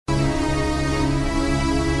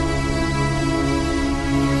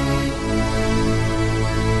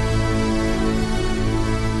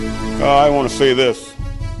I want to say this.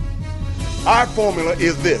 Our formula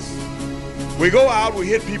is this. We go out, we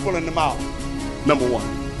hit people in the mouth, number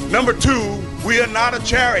one. Number two, we are not a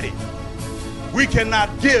charity. We cannot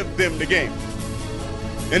give them the game.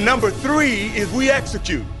 And number three is we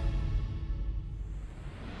execute.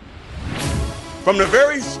 From the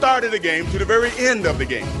very start of the game to the very end of the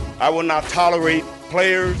game, I will not tolerate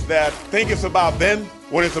players that think it's about them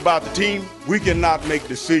when it's about the team. We cannot make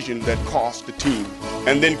decisions that cost the team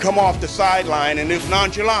and then come off the sideline and it's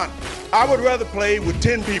nonchalant. I would rather play with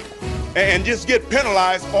 10 people and just get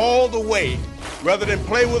penalized all the way rather than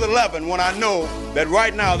play with 11 when I know that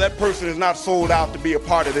right now that person is not sold out to be a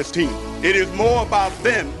part of this team. It is more about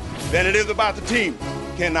them than it is about the team.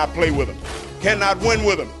 Cannot play with them. Cannot win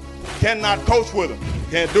with them. Cannot coach with them.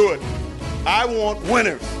 Can't do it. I want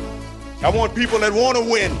winners. I want people that want to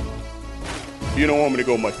win. You don't want me to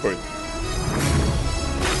go much further.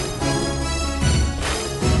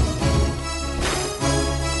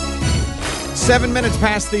 Seven minutes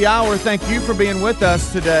past the hour. Thank you for being with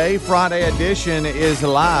us today. Friday edition is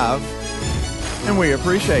live, and we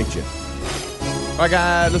appreciate you. All right,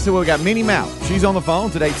 guys, let's see what we got. Minnie Mouse. She's on the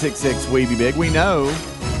phone at 866-WE-BE-BIG. We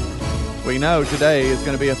know today is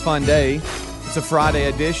going to be a fun day. It's a Friday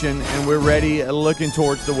edition, and we're ready looking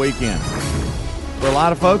towards the weekend. For a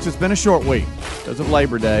lot of folks, it's been a short week because of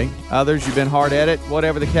Labor Day. Others, you've been hard at it.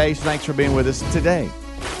 Whatever the case, thanks for being with us today.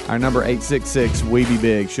 Our number,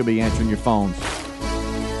 866-WE-BE-BIG. She'll be answering your phones.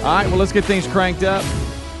 All right, well, let's get things cranked up,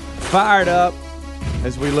 fired up,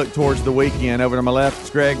 as we look towards the weekend. Over to my left, it's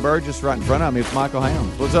Greg Burgess. Right in front of me, it's Michael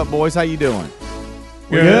Hams. What's up, boys? How you doing?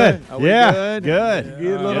 Good. Yeah, Good.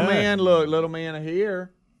 Good little man. Look, little man are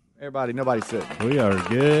here. Everybody, nobody's sitting. We are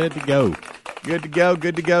good to go. Good to go,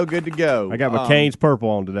 good to go, good to go. I got my Canes purple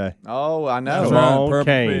on today. Oh, I know. That's right. Come on, Purple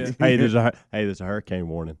Canes. fit. Hey, there's a hurricane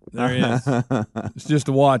warning. There is. It's just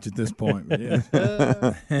a watch at this point. But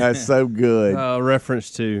yeah. That's so good.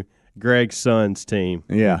 Reference to Greg's son's team.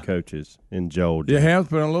 Yeah. Coaches in Georgia. You have to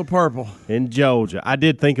put on a little purple. In Georgia. I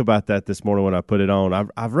did think about that this morning when I put it on.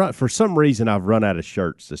 I've run, for some reason, I've run out of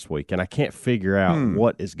shirts this week, and I can't figure out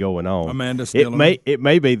what is going on. Amanda's It stealing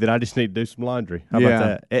may be that I just need to do some laundry. How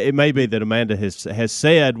about that? It may be that Amanda has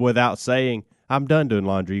said without saying, I'm done doing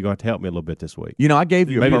laundry. You're going to have to help me a little bit this week. You know, I gave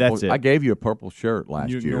you Maybe a purple. that's it. I gave you a purple shirt last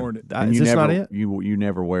You year. ignored it. And Is you this never, not it? You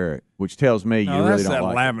never wear it, which tells me you No, really that's don't that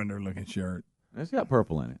like lavender-looking shirt. it. It's got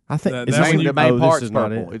purple in it. I think That- is that this one The you- main this part's is not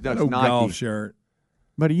purple. it. It's Old Nike. golf shirt.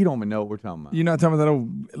 But you don't even know what we're talking about. You not talking about that old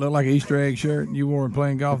look like an Easter egg shirt you wore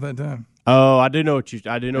playing golf that time? Oh, I do know what you're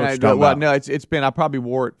talking well, about. no, it's been. I probably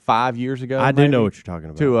wore it 5 years ago. I do maybe, know what you're talking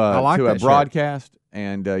about. to I like to that a shirt. broadcast,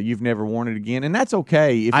 and you've never worn it again, and that's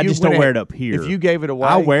okay. If I you just went don't wear ahead- it up here. If you gave it away,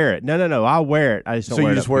 I'll wear it. No. I'll wear it. I just don't So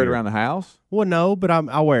wear you it just up wear it here. around the house? Well, no, but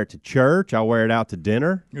I'll wear it to church. I'll wear it out to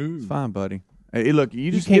dinner. It's fine, buddy. Hey, look,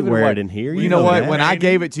 you just can't give it wear away. it in here. You You know know what? that. When I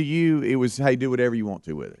gave it to you, it was, hey, do whatever you want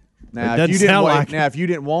to with it. Now, It doesn't if you didn't sound want like it, now, if you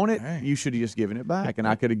didn't want it, you should have just given it back, and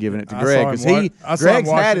I could have given it to I Greg saw him because I saw him Greg's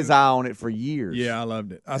had washing- his eye on it for years. Yeah, I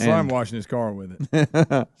loved it. I saw him washing his car with it.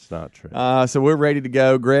 It's not true. So we're ready to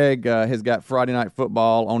go. Greg has got Friday night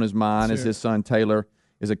football on his mind as Sure. his son Taylor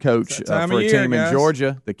is a coach It's that time for of a year, team in guys.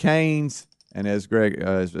 Georgia, the Canes. And as Greg,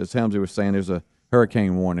 as Helmsy was saying, there's a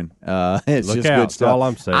hurricane warning. It's Look just out. good That's stuff. all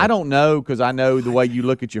I'm saying. I don't know because I know the way you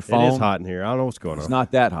look at your phone. It is hot in here. I don't know what's going on. It's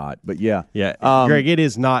not that hot, but yeah. Yeah, Um, Greg, it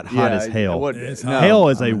is not hot as hell. It's no, hot. Hell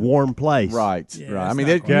is a warm place. Right, Yeah, right. I it's mean,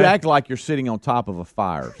 not you quite. act like you're sitting on top of a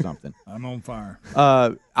fire or something. I'm on fire.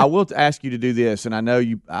 I will ask you to do this, and I know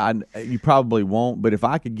you probably won't, but if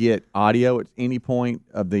I could get audio at any point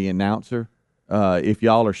of the announcer, if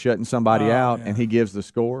y'all are shutting somebody out yeah. and he gives the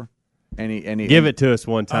score, and he Give it to us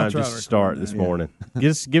one time try just to to start record this that. morning.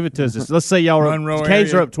 Just give it to us. Let's say y'all are Monroe up, Canes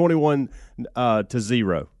area. are up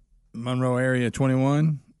 21-0. Monroe area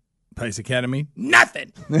 21, Pace Academy,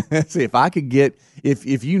 nothing. See if I could get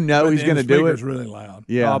if you know he's going to do it. Speaker's really loud.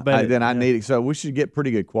 Yeah, I'll bet then I yeah. need it. So we should get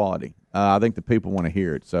pretty good quality. I think the people want to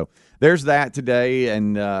hear it. So there's that today,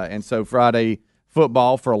 and so Friday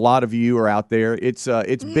football for a lot of you are out there. It's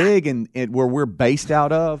big, and where we're based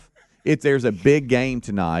out of, there's a big game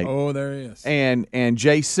tonight. Oh, there he is. And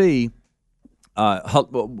JC,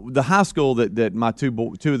 the high school that my two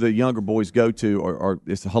of the younger boys go to are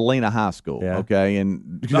it's Helena High School. Yeah. Okay,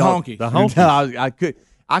 and The Honkies. The Honkies. No,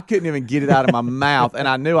 I couldn't even get it out of my mouth, and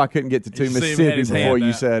I knew I couldn't get to You see him had Mississippi his before hand you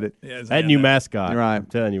out. said it. Yeah, his That hand new out. mascot. Right. I'm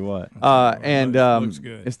telling you what. And looks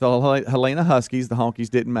good. it's the Helena Huskies. The Honkies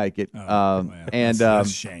didn't make it, well, and that's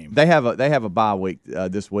a shame. they have a bye week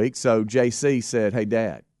this week. So JC said, "Hey,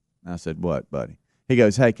 Dad," and I said, "What, buddy?" He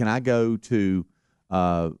goes, "Hey, can I go to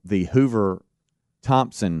the Hoover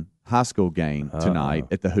Thompson high school game tonight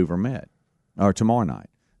at the Hoover Met, or tomorrow night.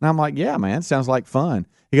 And I'm like, yeah, man, sounds like fun.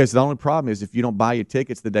 He goes, the only problem is if you don't buy your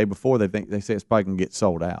tickets the day before, they say it's probably going to get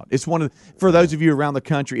sold out. It's one of for those of you around the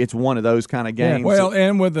country, it's one of those kind of games. Yeah, well,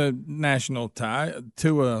 and with a national tie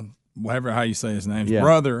to whatever how you say his name,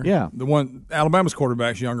 brother. Yeah, the one Alabama's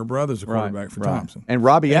quarterback's younger brother's a quarterback for Thompson. And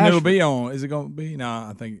Robbie and Ashford. It'll be on. Is it going to be? No,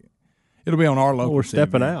 I think it'll be on our local. We're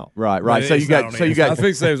stepping TV. out. Right. But So you got. I think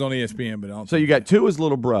it was on ESPN, but so you got Tua's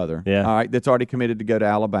little brother. Yeah. All right. That's already committed to go to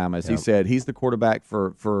Alabama. As he said, he's the quarterback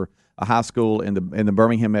for a high school in the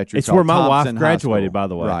Birmingham metro. It's where my Thompson wife graduated, by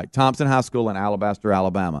the way. Right. Thompson High School in Alabaster,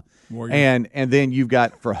 Alabama. And then you've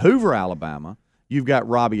got for Hoover, Alabama. You've got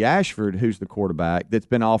Robbie Ashford, who's the quarterback, that's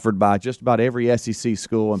been offered by just about every SEC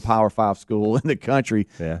school and Power 5 school in the country.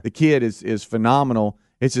 Yeah. The kid is phenomenal.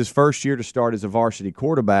 It's his first year to start as a varsity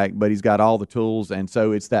quarterback, but he's got all the tools, and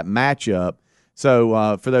so it's that matchup.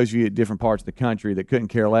 So for those of you at different parts of the country that couldn't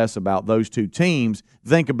care less about those two teams,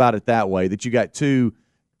 think about it that way, that you got two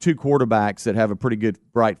quarterbacks that have a pretty good,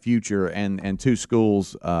 bright future and two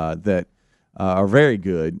schools that are very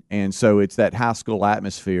good, and so it's that high school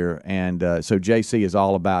atmosphere, and so JC is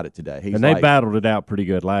all about it today. And they battled it out pretty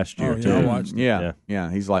good last year, too. I watched it.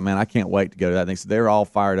 Yeah. He's like, man, I can't wait to go to that thing. So they're all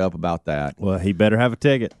fired up about that. Well, he better have a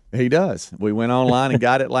ticket. He does. We went online and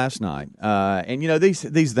got it last night. And,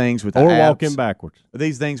 these things with the apps. Or apps. walking backwards.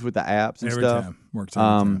 These things with the apps and every stuff. time. Works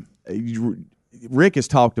every time. Rick has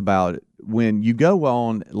talked about it. When you go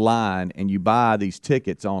online and you buy these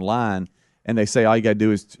tickets online, and they say all you got to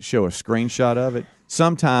do is show a screenshot of it.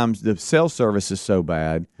 Sometimes the cell service is so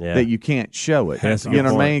bad that you can't show it. That's a you good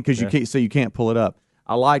know what I point. mean? Because you can't pull it up.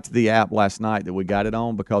 I liked the app last night that we got it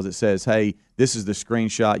on because it says, hey, this is the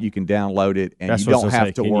screenshot. You can download it, and you don't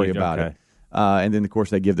have to worry about it. And then, of course,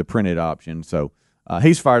 they give the printed option. So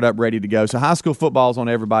he's fired up, ready to go. So high school football is on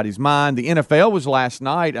everybody's mind. The NFL was last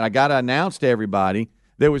night, and I got to announce to everybody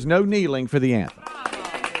there was no kneeling for the anthem.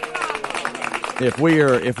 If we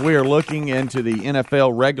are looking into the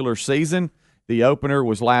NFL regular season, the opener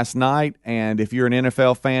was last night, and if you're an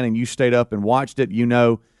NFL fan and you stayed up and watched it, you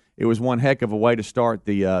know it was one heck of a way to start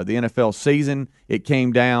the NFL season. It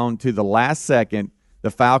came down to the last second. The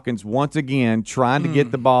Falcons once again trying to get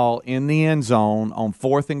the ball in the end zone on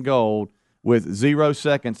 4th and goal with 0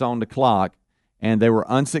 seconds on the clock, and they were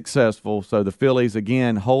unsuccessful. So the Phillies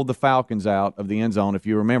again hold the Falcons out of the end zone. If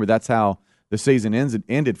you remember, that's how the season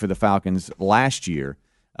ended for the Falcons last year,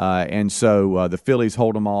 and so the Phillies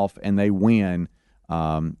hold them off, and they win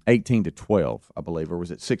 18-12, I believe, or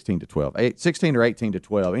was it 16-12? 16 or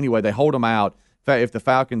 18-12. Anyway, they hold them out. If the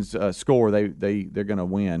Falcons score, they're going to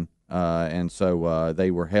win, and so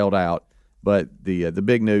they were held out. But the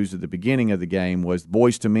big news at the beginning of the game was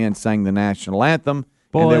Boyz II Men sang the national anthem,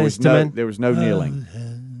 and there was no kneeling.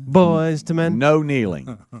 Boyz II Men, no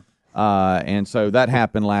kneeling. And so that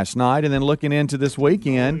happened last night. And then looking into this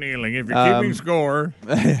weekend. Kneeling. If you're keeping score,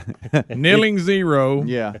 kneeling 0.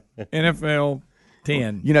 Yeah. NFL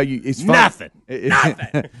 10. It's funny.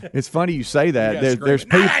 Nothing. It's funny you say that.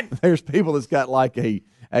 There's people that's got like a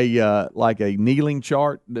kneeling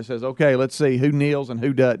chart that says, okay, let's see who kneels and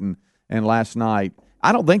who doesn't. And last night,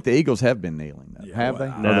 I don't think the Eagles have been kneeling, though. Have they?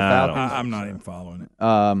 No, the Falcons? I'm not even following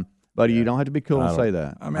it. But you don't have to be cool and say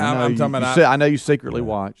that. I mean, I'm talking about. I know you secretly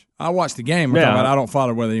watch. I watch the game. I don't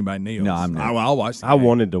follow whether anybody kneels. No, I'm not. I'll watch the game. I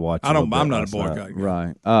wanted to watch. I'm not a boycott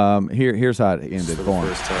guy. Right. Here's how it ended for him.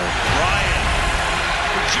 Jones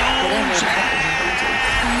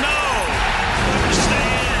no.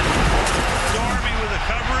 Stand. Darby with the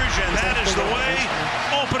coverage, and that is the way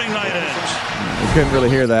opening night ends. We couldn't really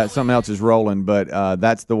hear that. Something else is rolling, but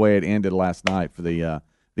that's the way it ended last night for the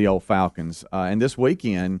old Falcons. And this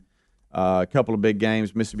weekend. A couple of big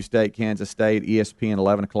games, Mississippi State, Kansas State, ESPN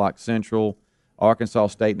 11 o'clock Central, Arkansas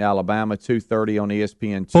State and Alabama, 2:30 on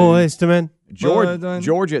ESPN2. Boyz II Men.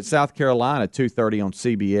 Georgia at South Carolina, 2:30 on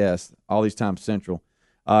CBS, all these times Central.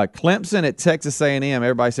 Clemson at Texas A&M,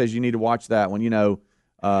 everybody says you need to watch that one.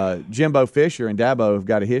 Jimbo Fisher and Dabo have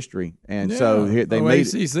got a history, and so they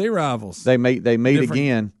meet. ACC rivals. They meet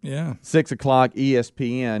again. Yeah, 6 o'clock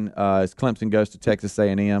ESPN as Clemson goes to Texas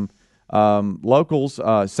A&M. Locals,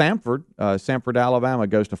 Samford, Alabama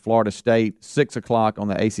goes to Florida State, 6 o'clock on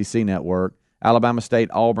the ACC network. Alabama State,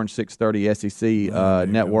 Auburn, 6:30 SEC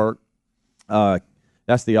network.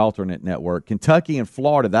 That's the alternate network. Kentucky and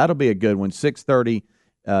Florida, that'll be a good one, 6:30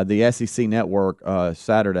 the SEC network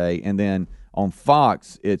Saturday. And then on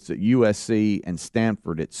Fox, it's USC and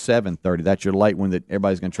Stanford at 7:30. That's your late one that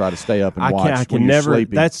everybody's going to try to stay up and watch. I can never.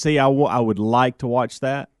 Sleepy. I would like to watch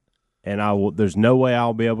that. and there's no way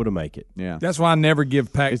I'll be able to make it. Yeah, that's why I never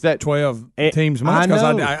give Pac-12 teams much because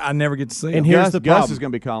I never get to see them. And here's the problem. Gus is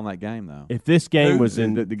going to be calling that game though. If this game was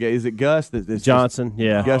in, is it Gus? Johnson,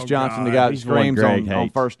 yeah, Gus Johnson, the guy that screams on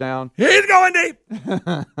first down. He's going deep.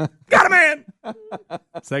 Got him in.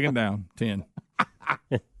 Second down, 10.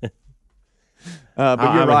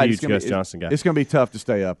 But you're right. It's Gus Johnson guy. It's going to be tough to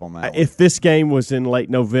stay up on that. If this game was in late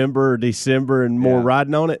November or December and more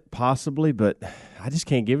riding on it, possibly, but I just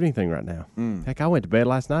can't give anything right now. Heck, I went to bed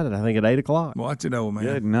last night I think at 8 o'clock. Watch it, old man.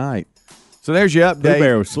 Good night. So there's your update. Blue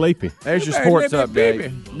Bear was sleepy. There's your sports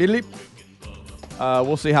update.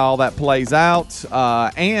 We'll see how all that plays out.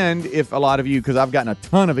 And if a lot of you, because I've gotten a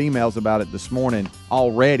ton of emails about it this morning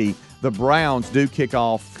already, the Browns do kick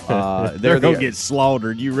off. They're going to get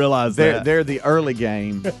slaughtered. You realize that. They're the early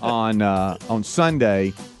game on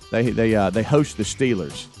Sunday. They host the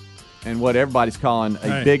Steelers. And what everybody's calling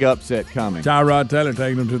a big upset coming. Tyrod Taylor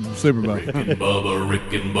taking them to the Super Bowl. Rick and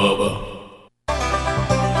Bubba.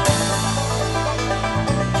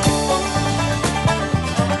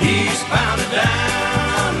 Eastbound and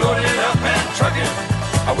down, loaded up and trucking.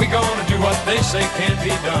 Are we gonna do what they say can't be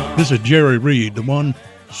done? This is Jerry Reed, the one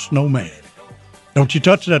snowman. Don't you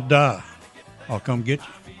touch that dial. I'll come get you.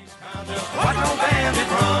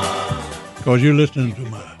 Because you're listening to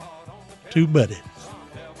my two buddies,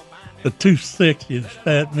 the two sexiest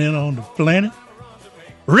fat men on the planet,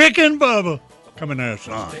 Rick and Bubba. Come in there,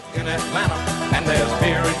 son. In Atlanta, and there's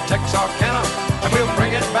beer in Texarkana, and we'll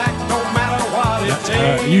bring it back no matter what it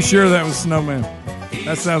takes. You sure that was Snowman?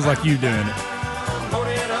 That sounds like you doing it.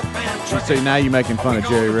 See, now you're making fun of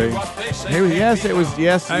Jerry Reed. It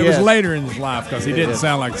was later in his life because he didn't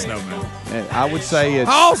sound like Snowman. I would say it's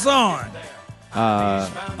Pulse on.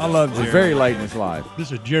 I love Jerry. Very late in his life.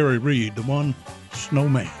 This is Jerry Reed, the one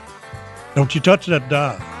snowman. Don't you touch that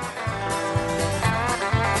dial.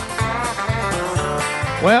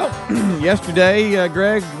 Well, yesterday,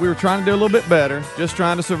 Greg, we were trying to do a little bit better, just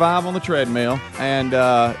trying to survive on the treadmill and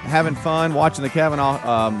having fun watching the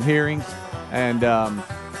Kavanaugh hearings and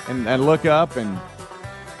look up and.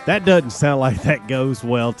 That doesn't sound like that goes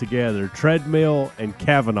well together. Treadmill and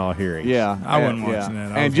Kavanaugh hearings. Yeah. I wasn't watching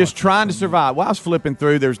that. And just trying to survive. While I was flipping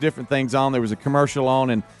through, there was different things on. There was a commercial on,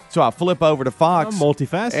 and so I flip over to Fox. I'm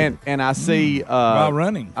multifaceted. And I see while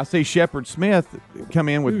running. I see Shepard Smith come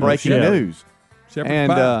in with breaking news.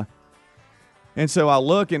 And so I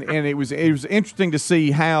look, and it was interesting to see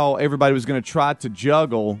how everybody was going to try to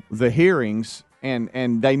juggle the hearings.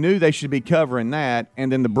 And they knew they should be covering that,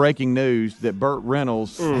 and then the breaking news that Burt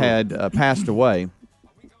Reynolds had passed away.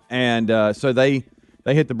 And so they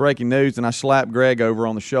hit the breaking news, and I slapped Greg over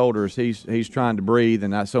on the shoulders. He's trying to breathe,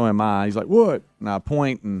 and so am I. He's like, "What?" And I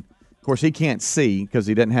point, and of course he can't see because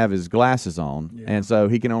he doesn't have his glasses on, and so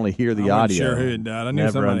he can only hear the audio. Sure, who had died? I knew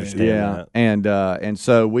Never somebody. understand that. And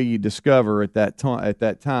so we discover at that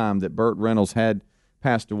time that Burt Reynolds had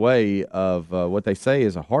passed away of what they say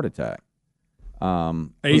is a heart attack.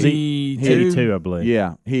 82, I believe.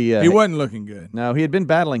 Yeah, he wasn't looking good. No, he had been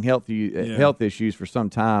battling health issues for some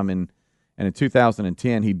time, and in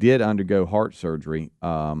 2010 he did undergo heart surgery.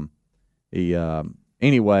 We're not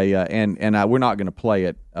going to play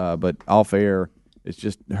it, but off air, it's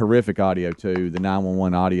just horrific audio too. The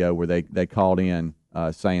 911 audio where they called in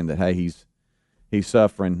saying that hey, he's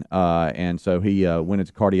suffering, and so he went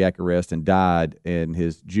into cardiac arrest and died in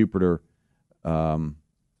his Jupiter.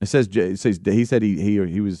 It says he said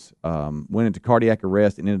he was went into cardiac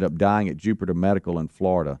arrest and ended up dying at Jupiter Medical in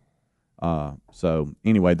Florida. So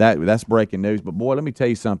anyway, that's breaking news. But boy, let me tell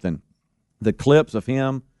you something: the clips of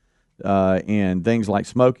him and things like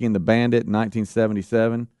Smokey and the Bandit in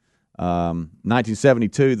 1977,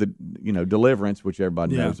 1972, Deliverance, which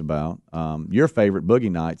everybody knows about. Your favorite, Boogie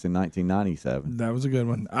Nights in 1997. That was a good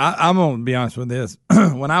one. I'm going to be honest with this.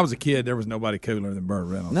 When I was a kid, there was nobody cooler than Burt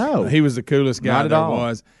Reynolds. No. He was the coolest guy there all.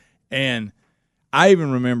 was. And I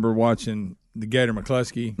even remember watching the Gator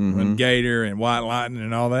McCluskey and Gator and White Lightning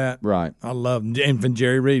and all that. Right. I loved them. And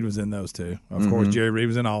Jerry Reed was in those too. Of course, Jerry Reed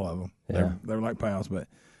was in all of them. Yeah. They were like pals, but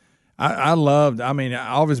I loved,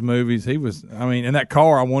 all of his movies. He was, in that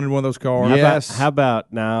car, I wanted one of those cars. Yes. How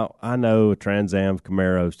about now, I know Trans Am's,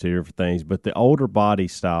 Camaros, two different things, but the older body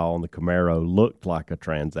style on the Camaro looked like a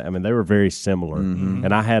Trans Am. They were very similar.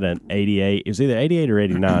 And I had an 88. It was either 88 or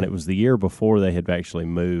 89. It was the year before they had actually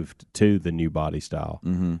moved to the new body style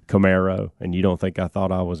Camaro, and you don't think I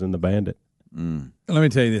thought I was in the Bandit? Let me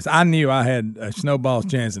tell you this. I knew I had a snowball's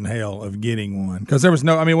chance in hell of getting one because there was it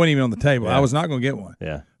wasn't even on the table. Yeah. I was not going to get one.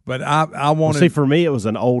 Yeah. But I wanted. See, for me, it was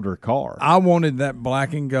an older car. I wanted that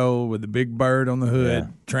black and gold with the big bird on the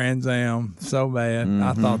hood, Trans Am, so bad.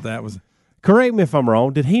 I thought that was Correct me if I'm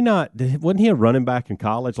wrong. Did he not? Wasn't he a running back in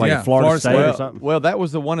college, like at Florida State or something? Well, that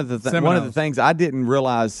was one of the things I didn't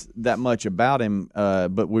realize that much about him.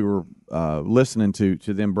 But we were listening to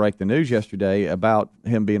them break the news yesterday about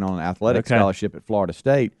him being on an athletic scholarship at Florida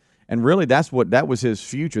State, and really that was his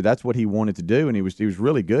future. That's what he wanted to do, and he was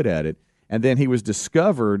really good at it. And then he was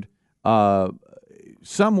discovered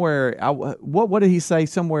somewhere. What did he say?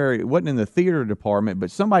 Somewhere, it wasn't in the theater department, but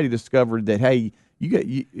somebody discovered that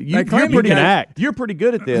you're pretty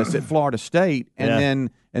good at this at Florida State, and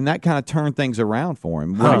that kind of turned things around for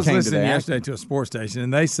him. I was listening yesterday to a sports station,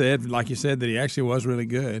 and they said, like you said, that he actually was really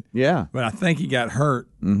good. Yeah, but I think he got hurt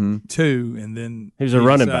too, and then he was a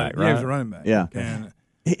running back. Right? Yeah, he was a running back. Yeah, and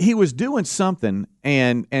he was doing something,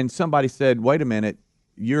 and somebody said, "Wait a minute,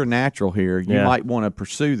 you're a natural here. You might want to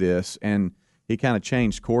pursue this." And he kind of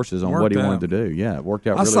changed courses on what he wanted to do. Yeah, it worked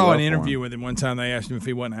out really well. I saw an interview with him one time. They asked him if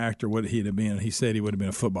he wasn't an actor, what he'd have been. He said he would have been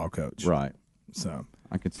a football coach. Right. So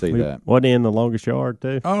I could see that. Wasn't he in The Longest Yard,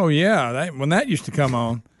 too? Oh, yeah. When that used to come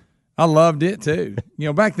on, I loved it, too.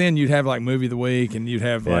 Back then you'd have, like, Movie of the Week, and you'd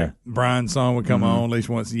have, like, Brian's song would come on at least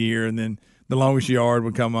once a year, and then The Longest Yard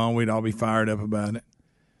would come on. We'd all be fired up about it.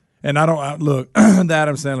 And look, the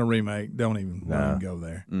Adam Sandler remake, don't even go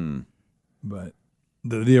there. But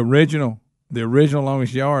the original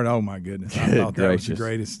Longest Yard, oh my goodness. I thought that was the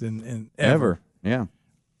greatest in ever. Yeah.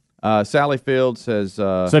 Sally Field says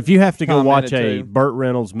so if you have to go watch a Burt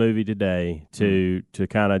Reynolds movie today to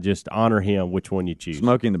kind of just honor him, which one you choose?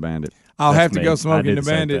 Smoking the Bandit. I'll have to go Smoking the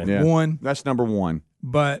Bandit. Yeah. One. That's number one.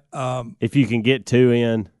 But if you can get two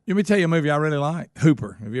in. Let me tell you a movie I really like.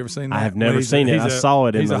 Hooper. Have you ever seen that? I have never seen it. I saw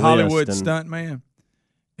it in the list. He's a Hollywood stunt man.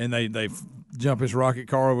 And they jump his rocket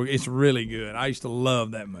car over. It's really good. I used to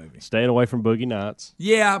love that movie. Staying away from Boogie Nights.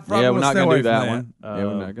 Yeah, probably we're not going to do that one. Yeah,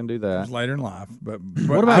 we're not going to do that. It was later in life. But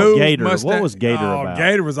what about Gator? What was Gator about?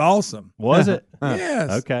 Gator was awesome. Was it?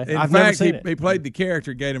 Yes. Okay. In fact, he played the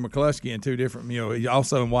character Gator McCluskey in two different. He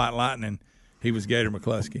also in White Lightning, he was Gator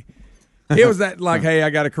McCluskey. It was that like, hey, I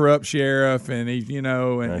got a corrupt sheriff, and he's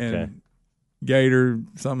and Gator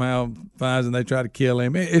somehow finds and they try to kill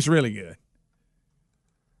him. It's really good.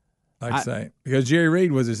 Like I say, because Jerry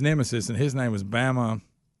Reed was his nemesis, and his name was Bama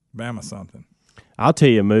something. I'll tell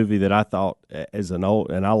you a movie that I thought as an old,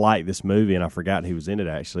 and I like this movie, and I forgot he was in it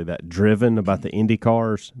actually. That Driven, about the Indy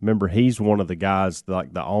cars. Remember, he's one of the guys,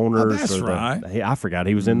 like the owners. Oh, that's right. I forgot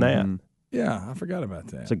he was in that. Yeah, I forgot about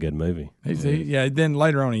that. It's a good movie. Then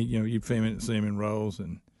later on, you'd see him in roles,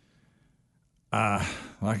 and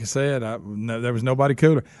like I said, there was nobody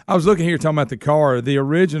cooler. I was looking here talking about the car, the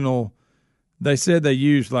original. They said they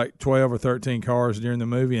used like 12 or 13 cars during the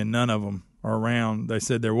movie, and none of them are around. They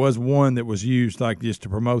said there was one that was used like just to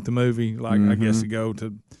promote the movie, like I guess to go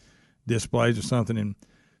to displays or something, and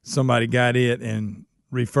somebody got it and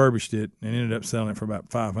refurbished it and ended up selling it for about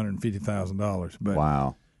 $550,000. But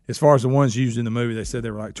wow. As far as the ones used in the movie, they said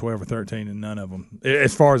there were like 12 or 13, and none of them,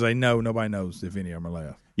 as far as they know, nobody knows if any of them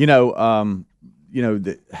are left.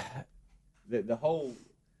 The whole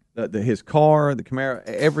his car, the Camaro,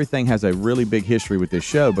 everything has a really big history with this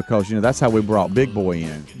show because that's how we brought Big Boy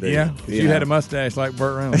in. You had a mustache like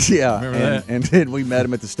Burt Reynolds. Yeah, remember that? And then we met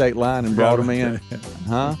him at the state line and brought him in.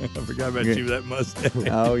 Huh? I forgot about you, that mustache.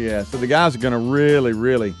 Oh yeah. So the guys are going to really,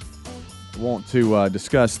 really want to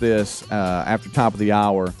discuss this after top of the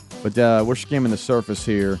hour, but we're skimming the surface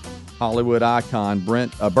here. Hollywood icon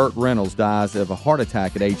Burt Reynolds dies of a heart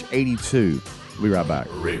attack at age 82. We'll be right back.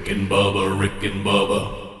 Rick and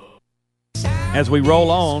Bubba. As we roll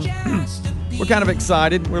on, we're kind of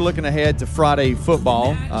excited. We're looking ahead to Friday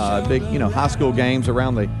football, big, high school games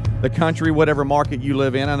around the country, whatever market you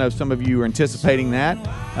live in. I know some of you are anticipating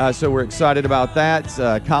that, so we're excited about that.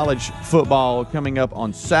 College football coming up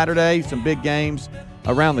on Saturday, some big games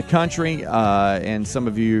around the country, and some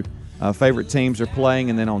of you favorite teams are playing.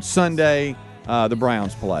 And then on Sunday, the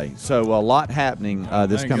Browns play. So a lot happening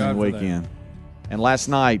this coming weekend. And last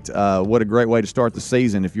night, what a great way to start the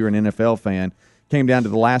season if you're an NFL fan. Came down to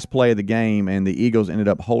the last play of the game, and the Eagles ended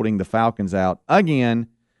up holding the Falcons out again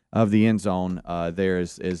of the end zone there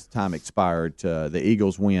as time expired. The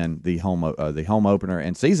Eagles win the home opener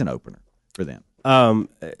and season opener for them.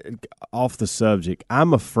 Off the subject,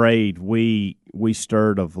 I'm afraid we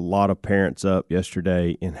stirred a lot of parents up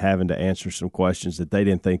yesterday in having to answer some questions that they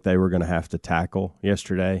didn't think they were going to have to tackle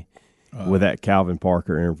yesterday with that Calvin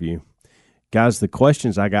Parker interview. Guys, the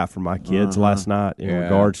questions I got from my kids last night in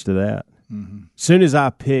regards to that. Mm-hmm. As soon as I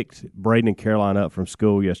picked Braden and Caroline up from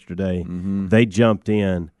school yesterday, they jumped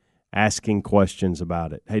in asking questions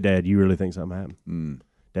about it. Hey, Dad, you really think something happened?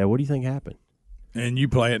 Dad, what do you think happened? And you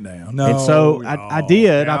play it down. No, and so I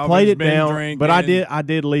did. I played it Calvin's been down, drinking. but I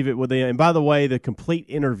did leave it with them. And by the way, the complete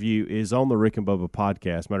interview is on the Rick and Bubba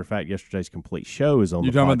podcast. Matter of fact, yesterday's complete show is on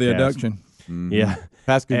You're the podcast. talking about the abduction? Mm-hmm. Yeah.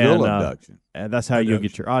 Pascagoula abduction. And that's how you'll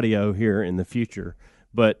get your audio here in the future.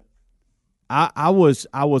 But I was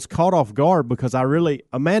caught off guard because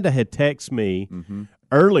Amanda had texted me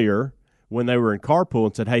earlier when they were in carpool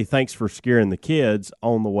and said, "Hey, thanks for scaring the kids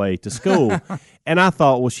on the way to school." And I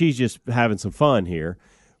thought, well, she's just having some fun here.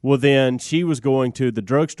 Well, then she was going to the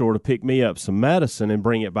drugstore to pick me up some medicine and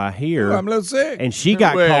bring it by here. Ooh, I'm a little sick. And she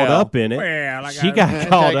got caught up in it. She got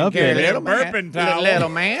caught up in it. Little burping towel. Little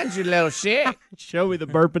man, you little shit. Show me the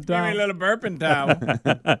burping Give me a towel. little burping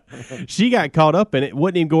towel. She got caught up in it.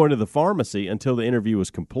 Wouldn't even go into the pharmacy until the interview was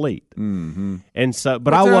complete. Mm-hmm. And so,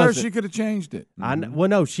 but I wasn't. She could have changed it. Well,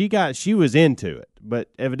 no, she was into it, but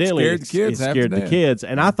evidently Scared the kids it half scared to the death. kids.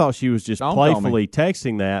 And I thought she was just Don't tell playfully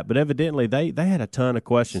texting that, but evidently they had a ton of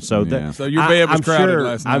questions. So So your bed was I'm crowded sure,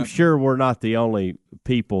 last night. I'm sure we're not the only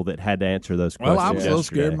people that had to answer those questions. Well, I was a little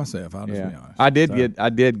yesterday. scared myself. I'll just be honest. I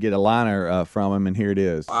did get a liner from him, and here it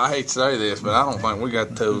is. I hate to say this, but I don't think we got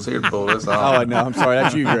the tools here to pull this off. Oh, no, I'm sorry.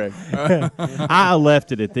 That's you, Greg. I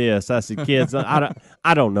left it at this. I said, "Kids, I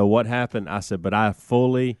don't know what happened." I said, "But I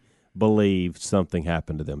fully believe something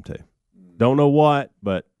happened to them too. Don't know what,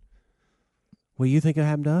 but well, you think it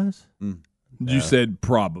happened to us?" You said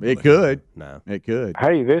probably. It could. No, it could.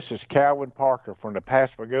 Hey, this is Calvin Parker from the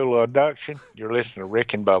Pascagoula abduction. You're listening to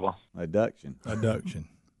Rick and Bubba. Abduction.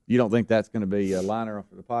 You don't think that's going to be a liner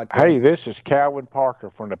for the podcast? Hey, this is Calvin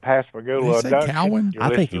Parker from the Pascagoula Did he say abduction. Calvin? You're I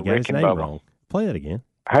think listening he to got Rick his and name Bubba. wrong. Play it again.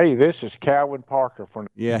 Hey, this is Calvin Parker from.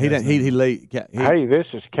 Yeah, he didn't. He Hey, this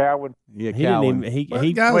is Calvin. Yeah, He Calvin. didn't even.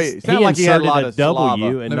 He sounded like he had a lot of W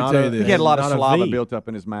saliva. and not a. He had a lot of not a saliva V. built up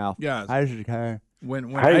in his mouth. Guys, when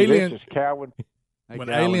Hey, aliens this is Calvin. when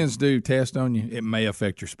aliens do test on you, it may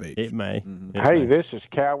affect your speech. It may. Hey, this is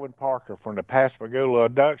Calvin Parker from the Pascagoula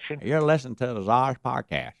abduction. You're listening to the Czar's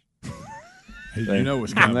podcast. You know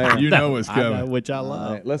what's coming. You know what's coming. Which I love.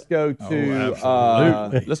 All right, let's go to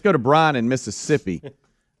absolutely. let's go to Brian in Mississippi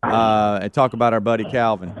and talk about our buddy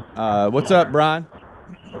Calvin. What's up, Brian?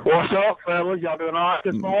 What's up, fellas? Y'all doing all right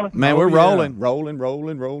this morning? Man, we're rolling.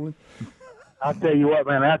 I'll tell you what,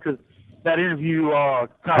 man, after that interview kind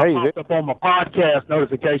of popped up on my podcast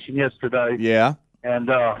notification yesterday. Yeah. And,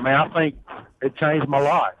 man, I think it changed my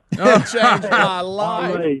life. It changed my I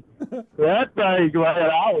life. mean, that thing, man,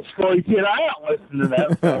 I was freaking out listening to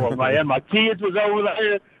that fellow, man. My kids was over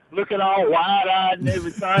there looking all wide-eyed and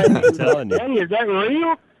everything. I'm telling you. Hey, is that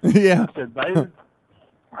real? Yeah. I said, baby,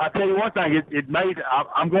 I tell you one thing, it made,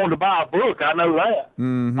 I'm going to buy a book. I know that.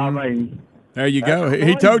 Mm-hmm. I mean, There you go.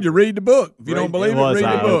 He told you read the book. If you don't believe it, was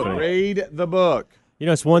read the book. eye-opening. Read the book. You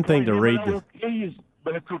know, it's one thing to read the. cheese,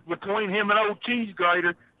 but between him and old cheese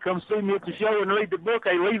grater, come see me at the show and read the book.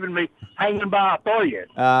 They leaving me hanging by a thread.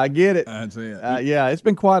 I get it. That's it. Yeah, it's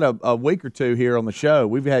been quite a week or two here on the show.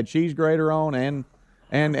 We've had Cheese Grater on and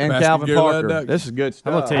Calvin Pascagoula Parker. abduction. This is good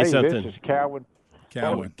stuff. I'm gonna tell you Hey, something. this is Calvin.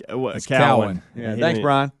 Calvin. It's Calvin. Yeah, thanks,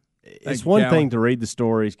 Brian. It's Thank you, one Calvin. thing to read the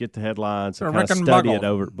stories, get the headlines, and kind Rick of and study Buckle. it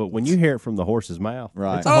over. But when you hear it from the horse's mouth,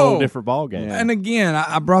 Right. it's a whole Oh. different ballgame. Yeah. And again,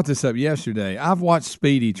 I brought this up yesterday. I've watched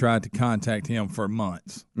Speedy try to contact him for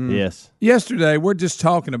months. Yes. Yesterday, we're just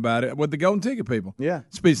talking about it with the Golden Ticket people. Yeah.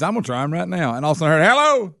 Speedy said, I'm going to try him right now. And all of a sudden I heard,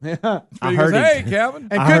 hello. Yeah. Speedy heard goes, him. hey, Calvin.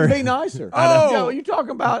 And I couldn't heard- be nicer. Oh. You know, you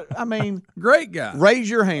talking about, I mean, Great guy. raise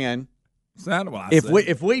your hand. Sounded, well, I If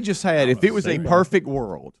said, we just had, if it was a perfect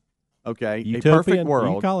world, okay, a Utopian? perfect You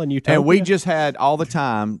world, calling and utopia? we just had all the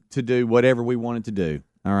time to do whatever we wanted to do,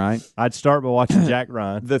 all right? I'd start by watching Jack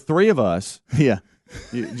Ryan. The three of us, yeah,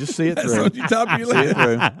 you just see it that's through. what you top of your See it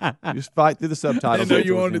list. through. Just fight through the I subtitles. didn't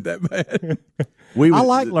know you wanted it that bad. We I would-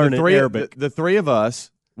 like learning three, Arabic. The three of us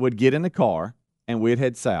would get in the car and we'd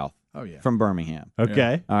head south Oh, yeah. from Birmingham.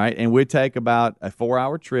 Okay. All right, and we'd take about a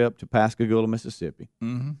 4-hour trip to Pascagoula, Mississippi,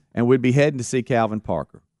 Mm-hmm. and we'd be heading to see Calvin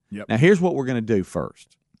Parker. Yep. Now, here's what we're going to do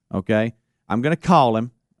first, okay? I'm going to call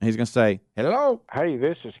him, and he's going to say, hello. Hey,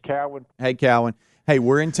 this is Calvin. Hey, Calvin. Hey,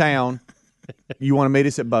 we're in town. You want to meet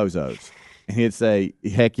us at Bozo's? And he'd say,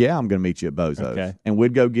 heck yeah, I'm going to meet you at Bozo's. Okay. And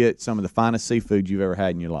we'd go get some of the finest seafood you've ever had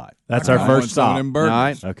in your life. That's our I want first some of stop. them All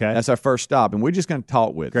burgers. right? Okay. That's our first stop, and we're just going to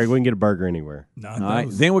talk with Greg, him. we can get a burger anywhere. Not All right.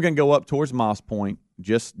 those. Then we're going to go up towards Moss Point,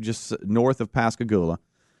 just north of Pascagoula,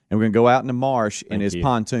 and we're going to go out in the marsh in Thank his you.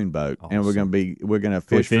 pontoon boat, and we're going to we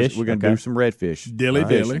fish. fish? We're going to Okay. do some redfish. Dilly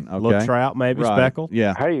dilly. fishing, A little okay? trout, maybe Right. speckled.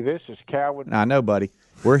 Yeah. Hey, this is Calvin. I know, buddy.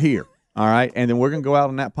 We're here. All right. And then we're going to go out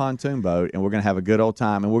on that pontoon boat and we're going to have a good old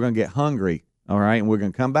time and we're going to get hungry. All right. And we're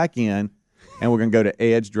going to come back in and we're going to go to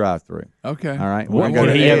Ed's drive-thru. Okay. All right. We're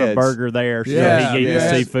going to have a burger there, so he can eat the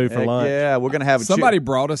seafood for lunch. Yeah, we're going to have Somebody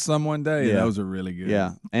brought us some one day, and those are really good.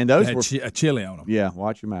 Yeah, and those They were had a chili on them. Yeah,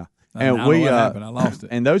 watch your mouth. I don't know what happened. I lost it.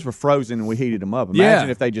 And those were frozen, and we heated them up. Imagine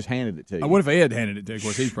if they just handed it to you. What if Ed handed it to you? Of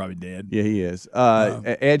course, he's probably dead. Yeah, he is.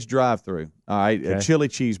 Ed's drive-thru. All right, a chili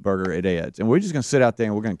cheeseburger at Ed's, and we're just going to sit out there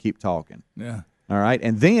and we're going to keep talking. Yeah. All right,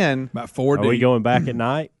 and then about 4 Are we going back at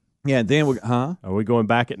night? Yeah, then Are we going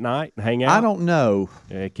back at night and hang out? I don't know.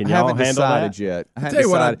 Can I y'all haven't handle decided that? yet. I haven't tell you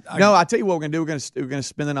what, decided. No, I tell you what we're gonna do. We're gonna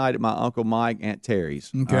spend the night at my Uncle Mike, Aunt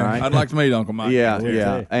Terry's. Okay, all right? I'd like to meet Uncle Mike. Yeah, Yeah,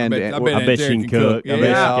 yeah. too. And I bet I bet she can cook. I bet she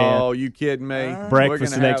can. Oh, you kidding me?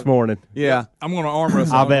 Breakfast the next morning. Yeah, I'm gonna arm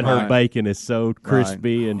wrestle. I bet her Right. bacon is so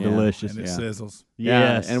crispy and Yeah. delicious. And it sizzles.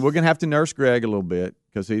 Yes. and we're gonna have to nurse Greg a little bit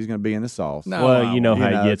because he's gonna be in the sauce. No, Well, you know how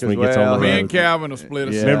he gets when he gets on the Me road. and Calvin will split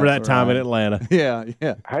us. Remember that time in Atlanta? Yeah,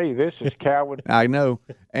 yeah. Hey, this is Calvin. I know.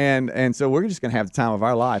 And so we're just gonna have the time of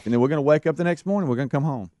our life, and then we're gonna wake up the next morning. We're gonna come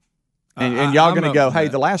home, and y'all I'm gonna up go, for hey,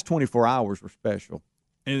 that. the last 24 hours were special.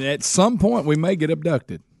 And at some point, we may get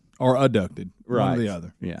abducted or adducted. One or the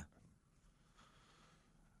other. Yeah.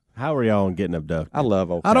 How are y'all getting abducted? I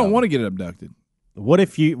love old. I don't want to get abducted. What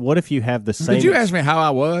if you have the same? Did you ask me how I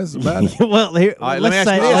was about it? Well, here, All right, let me let's ask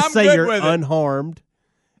say you- let's I'm say good you're with it. unharmed,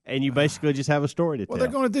 and you basically just have a story to Well, tell.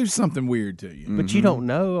 they're going to do something weird to you. But you don't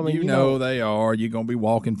know. I mean, You know they are. You're going to be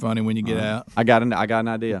walking funny when you get out. I got an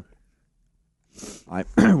idea. Would Why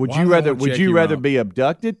you do I rather wanna check you out? be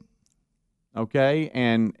abducted? Okay,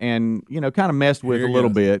 and kind of messed with Here a little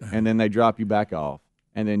goes. bit, and then they drop you back off,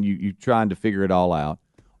 and then you trying to figure it all out,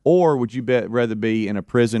 or would you rather be in a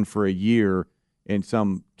prison for a year in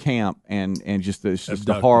some camp and just it's just a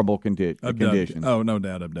Abducted. horrible Abducted. condition? Oh, no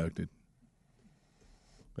doubt abducted.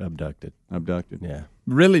 abducted. Yeah.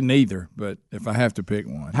 Really neither, but if I have to pick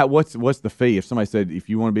one. What's the fee? If somebody said if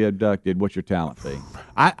you want to be abducted, what's your talent fee?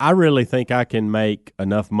 I really think I can make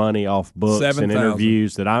enough money off books and 7,000.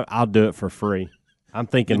 interviews that I'll do it for free. I'm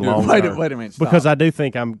thinking long Wait term. a minute, stop. Because I do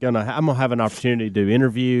think I'm gonna have an opportunity to do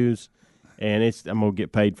interviews, and I'm gonna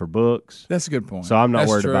get paid for books. That's a good point. So I'm not That's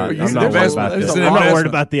worried true. about. It's I'm an not worried investment. about It's this. an I'm not worried investment.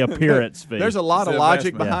 about the appearance fee. There's a lot of an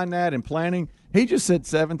logic investment. behind that and planning. He just said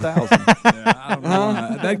 7,000. I don't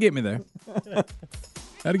know. That'd get me there.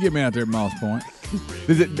 That'd get me out there at Moss Point.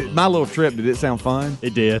 My little trip, did it sound fun?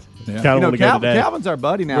 It did. Yeah. Kind of want to go today. Calvin's our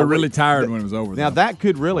buddy now. We're really tired when it was over. Now, though. that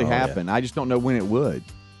could really happen. I just don't know when it would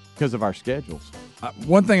because of our schedules.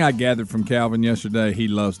 One thing I gathered from Calvin yesterday, he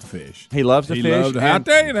loves to fish. He loves to He fish. loves to, I'll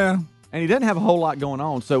tell you now. And he doesn't have a whole lot going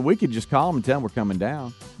on, so we could just call him and tell him we're coming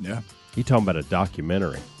down. Yeah. You talking about a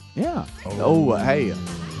documentary? Yeah. Hey, it'd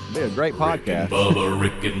be a great podcast. Bubba,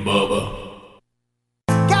 Rick and Bubba.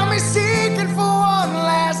 Got me seeking for one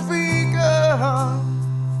last beacon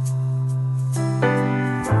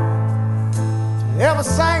ever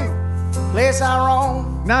sang place I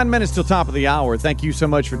roam. 9 minutes till top of the hour. Thank you so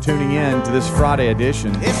much for tuning in to this Friday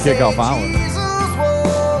edition of Kickoff Hour. Jesus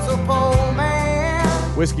was a poor man.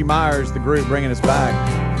 Whiskey Myers, the group, bringing us back.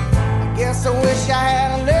 I guess I wish I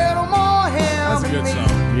had a little more him. That's a good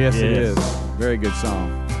song. Yes, it is. Very good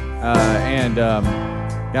song. And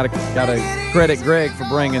got to credit Greg for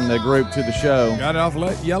bringing the group to the show. Got it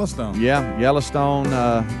off Yellowstone. Yeah, Yellowstone.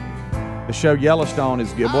 The show Yellowstone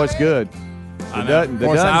is good. Boy, it's good. Of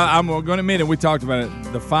course, I'm going to admit it. We talked about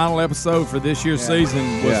it. The final episode for this year's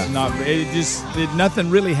season was not. Nothing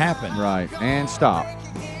really happened. Right, and stop.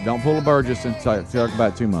 Don't pull a Burgess and talk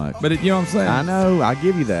about it too much. But you know what I'm saying? I know. I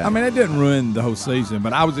give you that. I mean, it didn't ruin the whole season,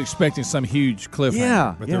 but I was expecting some huge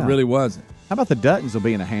cliffhanger. But there really wasn't. How about the Duttons will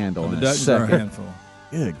be in a handle? The in a Duttons are a second. handful.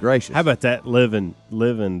 Good gracious. How about that? Living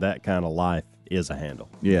that kind of life is a handle.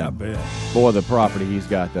 Yeah. I bet. Boy, the property he's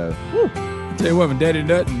got though. I tell you what, when Daddy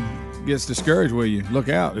Dutton gets discouraged with you, look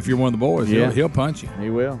out. If you're one of the boys, he'll punch you. He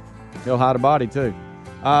will. He'll hide a body too.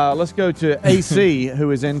 Let's go to AC, who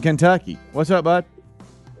is in Kentucky. What's up, bud?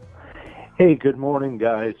 Hey, good morning,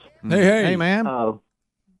 guys. Hey, man.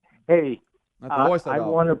 Hey, I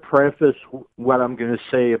want to preface what I'm going to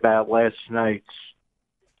say about last night's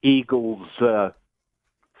Eagles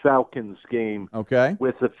Falcons game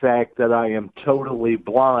with the fact that I am totally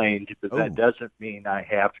blind, but that doesn't mean I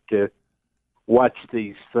have to watch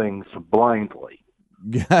these things blindly.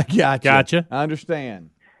 Gotcha. I understand.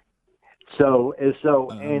 So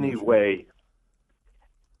anyway,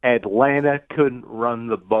 Atlanta couldn't run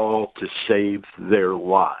the ball to save their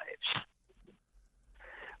lives.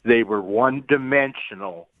 They were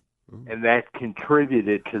one-dimensional, and that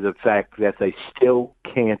contributed to the fact that they still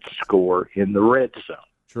can't score in the red zone.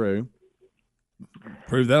 True.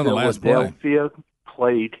 Proved that on the last play. Philadelphia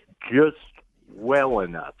played just well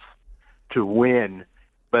enough to win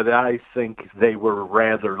but I think they were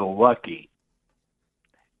rather lucky.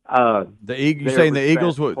 You saying the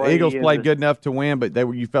Eagles played good enough to win, but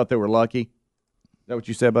you felt they were lucky? Is that what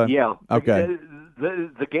you said, bud? Yeah. Okay.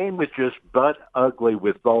 The game was just butt ugly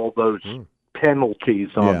with all those penalties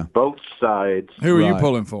on both sides. Who are you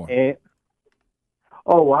pulling for?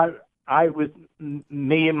 I was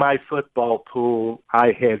me and my football pool. I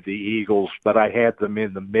had the Eagles, but I had them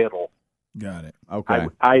in the middle. Got it. Okay.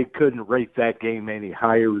 I couldn't rate that game any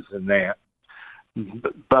higher than that.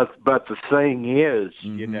 But the thing is,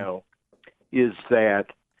 is that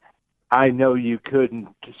I know you couldn't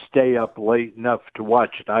stay up late enough to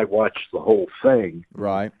watch it. I watched the whole thing.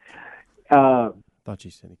 Right. Thought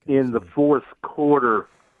you said in the fourth quarter,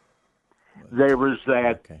 there was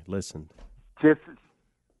that. Okay, listen.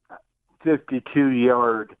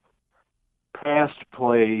 52-yard pass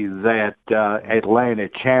play that Atlanta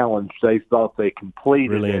challenged. They thought they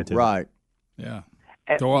completed it. Right. Yeah.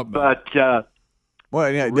 But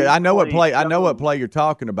well, yeah, I know what play. I know what play you're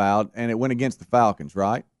talking about, and it went against the Falcons,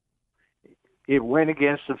 right? It went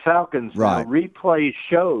against the Falcons. Right. Now, replay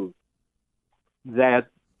showed that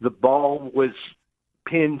the ball was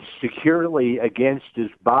pinned securely against his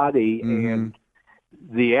body, and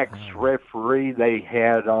the ex-referee they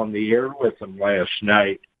had on the air with him last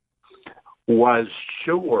night was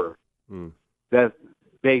sure that,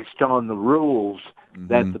 based on the rules,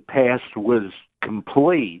 that the pass was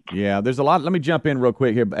complete. Yeah, there's a lot. Let me jump in real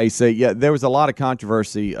quick here, AC. Yeah, there was a lot of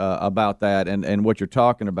controversy about that and what you're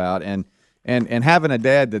talking about, and having a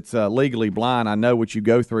dad that's legally blind, I know what you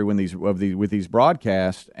go through with these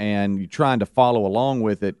broadcasts, and you're trying to follow along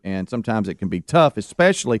with it, and sometimes it can be tough.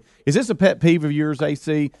 Especially, is this a pet peeve of yours,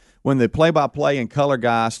 AC? When the play-by-play and color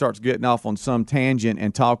guy starts getting off on some tangent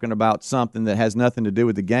and talking about something that has nothing to do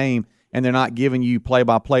with the game, and they're not giving you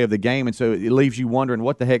play-by-play of the game, and so it leaves you wondering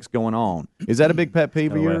what the heck's going on. Is that a big pet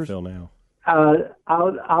peeve of yours? I feel now.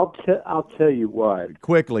 I'll tell you what.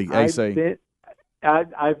 Quickly, AC.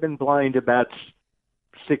 I've been blind about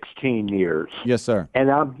 16 years. Yes, sir.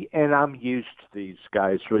 And I'm used to these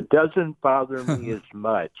guys, so it doesn't bother me as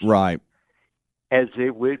much. Right. As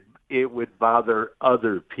it would bother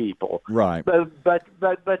other people. Right.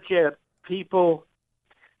 But yeah, people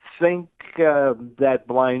think that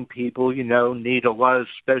blind people, need a lot of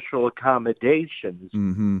special accommodations.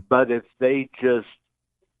 Mm-hmm. But if they just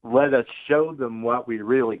let us show them what we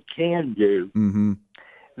really can do,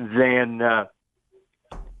 then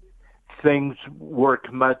things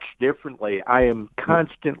work much differently. I am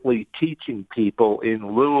constantly teaching people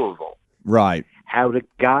in Louisville how to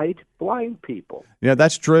guide blind people. Yeah,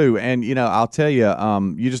 that's true. And, I'll tell you,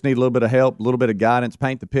 you just need a little bit of help, a little bit of guidance,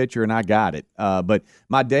 paint the picture, and I got it. But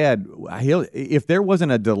my dad, if there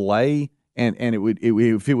wasn't a delay and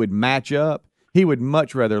if it would match up, he would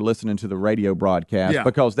much rather listen to the radio broadcast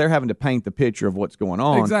because they're having to paint the picture of what's going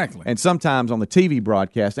on. Exactly. And sometimes on the TV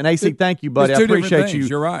broadcast. And AC, thank you, buddy. I appreciate you.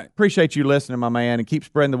 You're right. Appreciate you listening, my man, and keep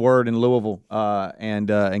spreading the word in Louisville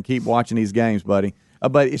and keep watching these games, buddy.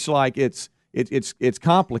 But it's like it's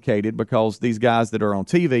complicated because these guys that are on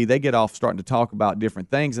TV, they get off starting to talk about different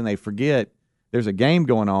things and they forget there's a game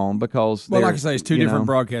going on because like I say, it's two different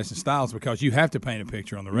broadcasting styles because you have to paint a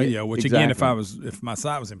picture on the radio. Which again, if my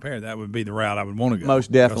sight was impaired, that would be the route I would want to go.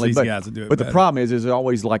 Most definitely, these guys would do it. But the problem is there's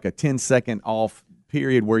always like a 10-second off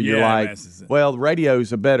period where you're like, well, the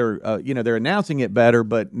radio's a better, they're announcing it better,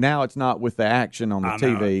 but now it's not with the action on the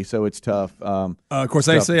TV, so it's tough. Of course,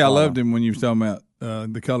 AC, I loved him when you were talking about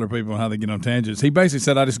the color people and how they get on tangents. He basically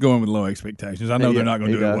said, I just go in with low expectations. I know they're not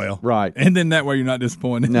going to do it well. Right. And then that way you're not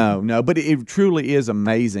disappointed. No, but it truly is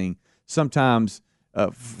amazing sometimes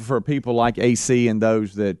for people like AC and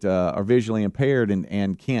those that are visually impaired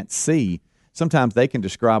and can't see. Sometimes they can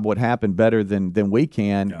describe what happened better than we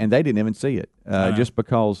can, and they didn't even see it just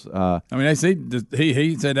because. AC,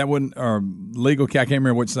 he said that wasn't legal. I can't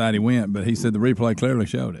remember which side he went, but he said the replay clearly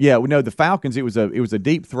showed it. Yeah, we know the Falcons. It was a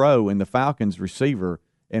deep throw, and the Falcons receiver,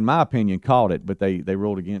 in my opinion, caught it, but they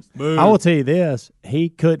ruled against it. I will tell you this: he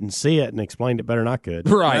couldn't see it and explained it better than I could.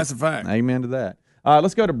 Right, that's a fact. Amen to that.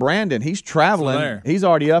 Let's go to Brandon. He's traveling. He's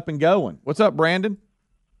already up and going. What's up, Brandon?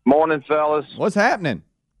 Morning, fellas. What's happening?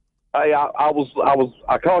 Hey,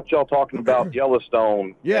 I caught y'all talking about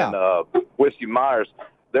Yellowstone and Whiskey Myers.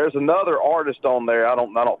 There's another artist on there. I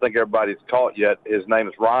don't think everybody's caught yet. His name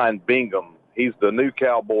is Ryan Bingham. He's the new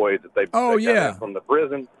cowboy that they got from the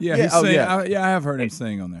prison. Yeah, I have heard him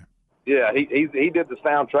sing on there. Yeah, he did the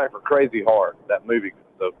soundtrack for Crazy Heart, that movie,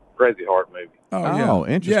 the Crazy Heart movie. Oh,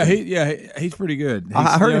 interesting. He's pretty good.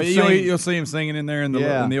 I heard him sing. You'll see him singing in there in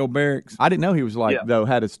the old barracks. I didn't know he was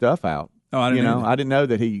had his stuff out. Oh, I didn't know that. I didn't know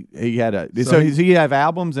that he had a. So does he have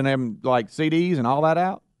albums and have like CDs and all that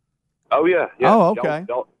out? Oh yeah. Oh, okay.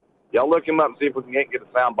 Y'all look him up and see if we can get a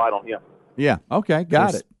sound bite on him. Yeah. Okay.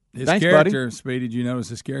 Got it. His Thanks, character, buddy. Speedy, did you notice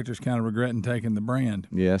his character's kind of regretting taking the brand?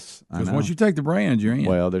 Yes, I know. Because once you take the brand, you're in.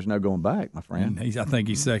 Well, there's no going back, my friend. And I think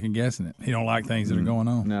he's second guessing it. He don't like things that are going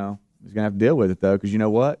on. No, he's gonna have to deal with it though, because you know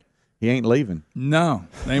what? He ain't leaving. No,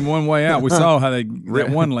 ain't one way out. We saw how that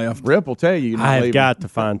one left. Rip will tell you. I have got to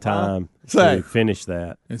find time to finish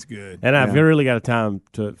that. It's good, and I've really got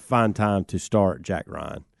to find time to start Jack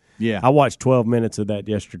Ryan. Yeah, I watched 12 minutes of that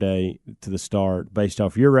yesterday to the start, based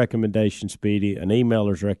off your recommendation, Speedy, an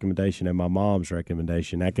emailer's recommendation, and my mom's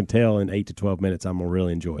recommendation. I can tell in 8 to 12 minutes I'm gonna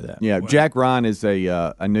really enjoy that. Yeah, Jack Ryan is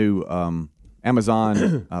a new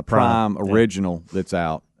Amazon Prime original that's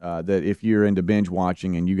out. That if you're into binge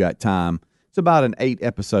watching and you got time, it's about an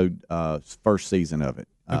 8-episode first season of it.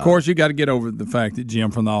 Of course, you got to get over the fact that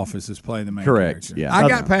Jim from The Office is playing the main character. Yeah, I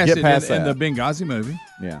got past it in the Benghazi movie.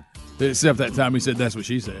 Yeah, except that time he said that's what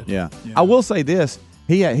she said. Yeah, I will say this: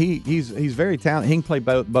 he's very talented. He can play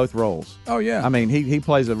both roles. Oh yeah, I mean he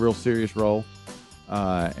plays a real serious role,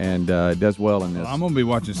 and does well in this. Well, I'm gonna be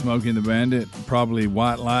watching Smokey and the Bandit, probably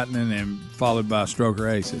White Lightning, and followed by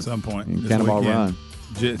Stroker Ace at some point. And Cannonball Run.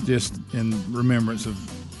 Just in remembrance of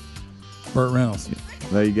Burt Reynolds.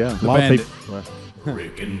 There you go. A lot of people.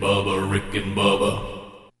 Rick and Bubba, Rick and Bubba.